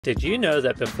Did you know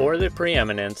that before the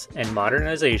preeminence and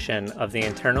modernization of the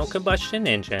internal combustion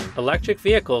engine, electric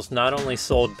vehicles not only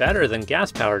sold better than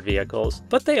gas-powered vehicles,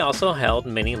 but they also held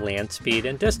many land speed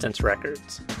and distance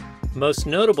records? Most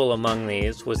notable among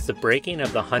these was the breaking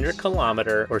of the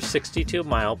 100-kilometer or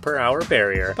 62-mile-per-hour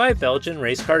barrier by Belgian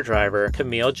race car driver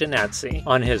Camille Janatzi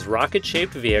on his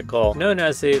rocket-shaped vehicle known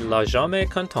as the La Jamais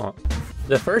Contente.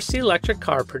 The first electric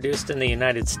car produced in the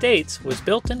United States was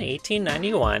built in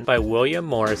 1891 by William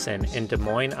Morrison in Des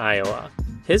Moines, Iowa.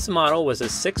 His model was a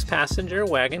 6-passenger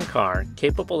wagon car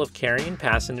capable of carrying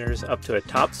passengers up to a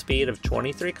top speed of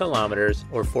 23 kilometers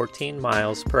or 14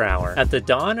 miles per hour. At the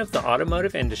dawn of the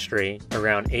automotive industry,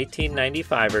 around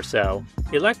 1895 or so,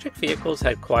 electric vehicles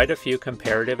had quite a few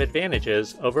comparative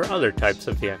advantages over other types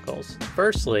of vehicles.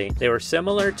 Firstly, they were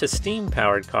similar to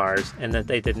steam-powered cars in that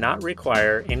they did not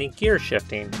require any gear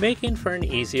shifting, making for an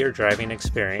easier driving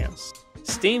experience.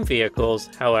 Steam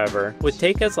vehicles, however, would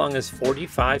take as long as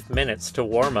 45 minutes to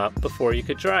warm up before you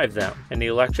could drive them, and the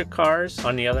electric cars,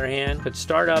 on the other hand, could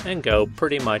start up and go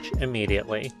pretty much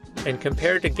immediately. And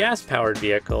compared to gas-powered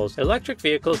vehicles, electric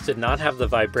vehicles did not have the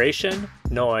vibration,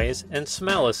 noise, and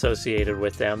smell associated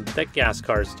with them that gas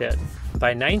cars did.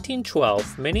 By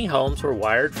 1912, many homes were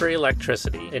wired for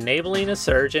electricity, enabling a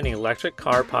surge in electric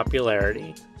car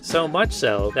popularity. So much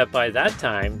so that by that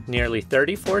time, nearly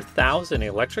 34,000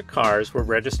 electric cars were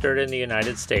registered in the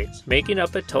United States, making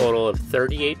up a total of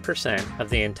 38%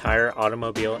 of the entire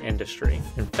automobile industry.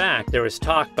 In fact, there was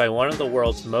talk by one of the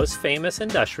world's most famous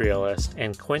industrialists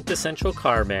and quintessential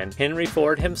carman, Henry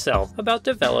Ford himself, about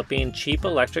developing cheap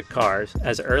electric cars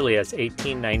as early as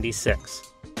 1896.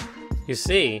 You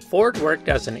see, Ford worked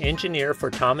as an engineer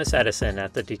for Thomas Edison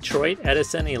at the Detroit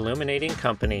Edison Illuminating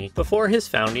Company before his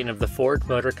founding of the Ford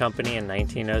Motor Company in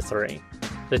 1903.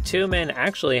 The two men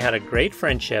actually had a great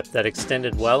friendship that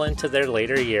extended well into their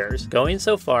later years, going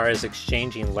so far as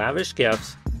exchanging lavish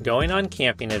gifts, going on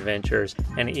camping adventures,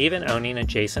 and even owning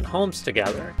adjacent homes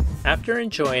together. After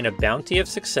enjoying a bounty of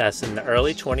success in the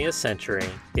early 20th century,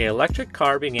 the electric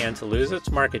car began to lose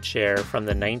its market share from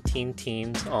the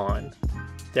 19-teens on.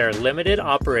 Their limited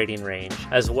operating range,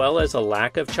 as well as a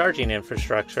lack of charging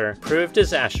infrastructure, proved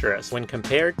disastrous when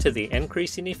compared to the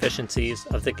increasing efficiencies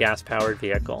of the gas-powered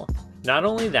vehicle. Not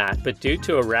only that, but due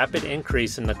to a rapid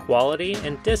increase in the quality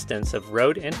and distance of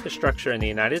road infrastructure in the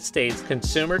United States,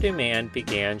 consumer demand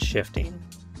began shifting.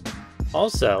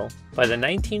 Also, by the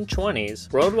 1920s,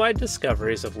 worldwide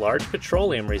discoveries of large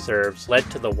petroleum reserves led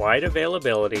to the wide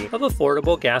availability of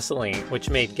affordable gasoline, which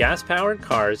made gas-powered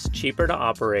cars cheaper to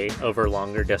operate over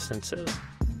longer distances.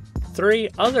 3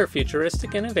 other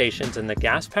futuristic innovations in the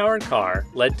gas-powered car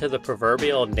led to the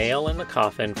proverbial nail in the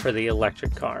coffin for the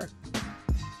electric car.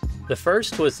 The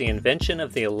first was the invention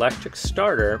of the electric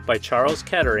starter by Charles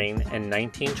Kettering in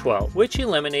 1912, which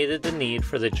eliminated the need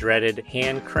for the dreaded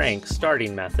hand-crank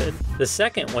starting method. The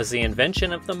second was the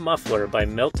invention of the muffler by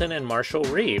Milton and Marshall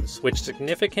Reeves, which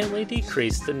significantly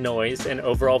decreased the noise and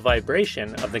overall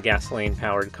vibration of the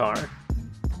gasoline-powered car.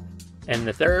 And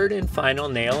the third and final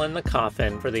nail in the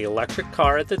coffin for the electric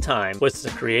car at the time was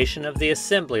the creation of the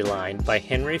assembly line by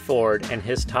Henry Ford and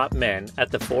his top men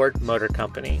at the Ford Motor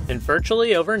Company. And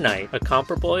virtually overnight, a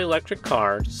comparable electric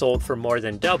car sold for more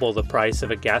than double the price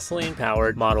of a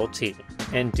gasoline-powered Model T.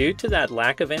 And due to that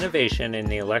lack of innovation in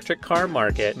the electric car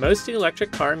market, most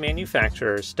electric car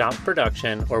manufacturers stopped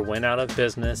production or went out of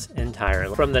business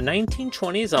entirely. From the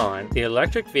 1920s on, the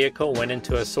electric vehicle went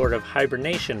into a sort of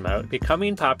hibernation mode,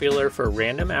 becoming popular for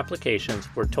random applications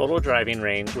where total driving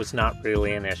range was not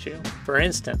really an issue. For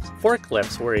instance,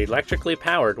 forklifts were electrically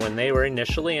powered when they were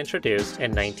initially introduced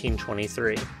in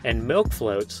 1923, and milk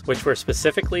floats, which were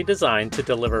specifically designed to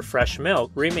deliver fresh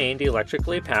milk, remained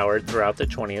electrically powered throughout the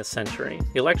 20th century.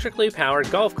 Electrically powered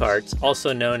golf carts,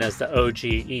 also known as the OG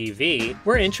EV,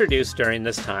 were introduced during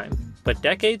this time, but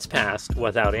decades passed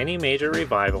without any major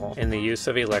revival in the use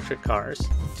of electric cars.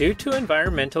 Due to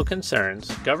environmental concerns,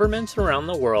 governments around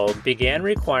the world began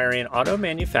requiring auto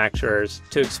manufacturers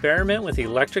to experiment with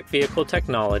electric vehicle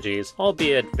technologies,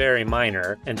 albeit very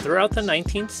minor, and throughout the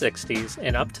 1960s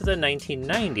and up to the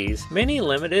 1990s, many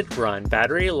limited-run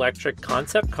battery electric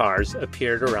concept cars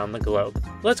appeared around the globe.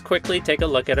 Let's quickly take a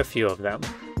look at a few of them.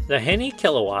 The Henny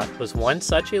Kilowatt was one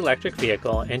such electric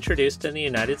vehicle introduced in the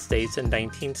United States in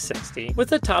 1960,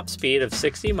 with a top speed of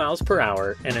 60 miles per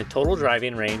hour and a total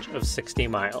driving range of 60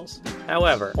 miles.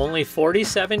 However, only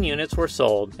 47 units were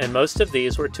sold, and most of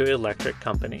these were to electric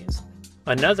companies.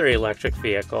 Another electric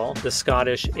vehicle, the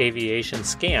Scottish Aviation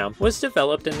Scam, was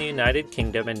developed in the United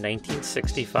Kingdom in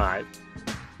 1965.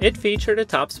 It featured a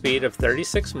top speed of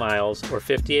 36 miles or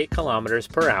 58 kilometers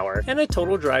per hour and a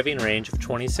total driving range of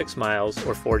 26 miles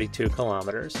or 42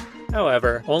 kilometers.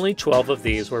 However, only 12 of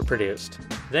these were produced.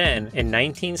 Then, in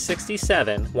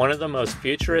 1967, one of the most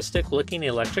futuristic-looking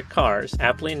electric cars,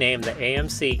 aptly named the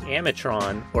AMC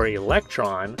Amatron or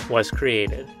Electron, was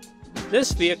created.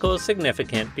 This vehicle is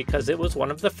significant because it was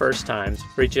one of the first times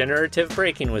regenerative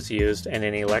braking was used in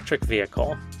an electric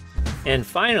vehicle. And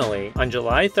finally, on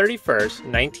July 31st,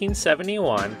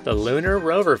 1971, the Lunar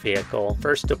Rover vehicle,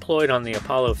 first deployed on the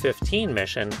Apollo 15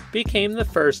 mission, became the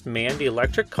first manned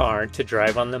electric car to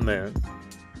drive on the moon.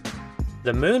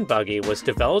 The moon buggy was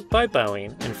developed by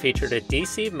Boeing and featured a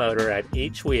DC motor at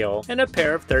each wheel and a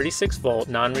pair of 36-volt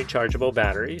non-rechargeable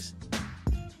batteries.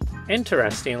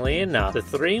 Interestingly enough, the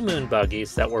 3 moon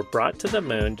buggies that were brought to the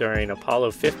moon during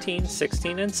Apollo 15,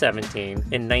 16, and 17 in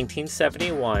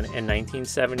 1971 and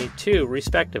 1972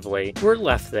 respectively were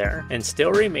left there and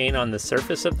still remain on the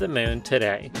surface of the moon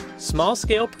today.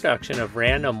 Small-scale production of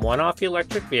random one-off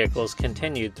electric vehicles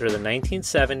continued through the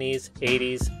 1970s,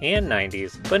 80s, and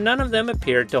 90s, but none of them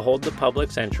appeared to hold the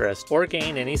public's interest or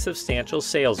gain any substantial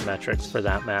sales metrics for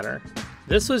that matter.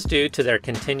 This was due to their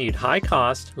continued high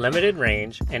cost, limited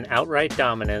range, and outright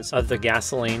dominance of the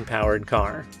gasoline-powered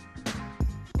car.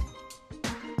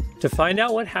 To find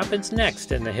out what happens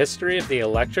next in the history of the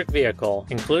electric vehicle,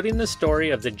 including the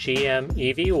story of the GM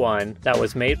EV1 that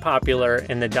was made popular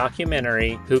in the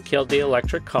documentary Who Killed the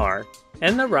Electric Car,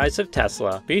 and the rise of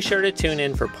Tesla, be sure to tune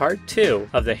in for part 2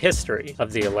 of the history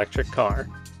of the electric car.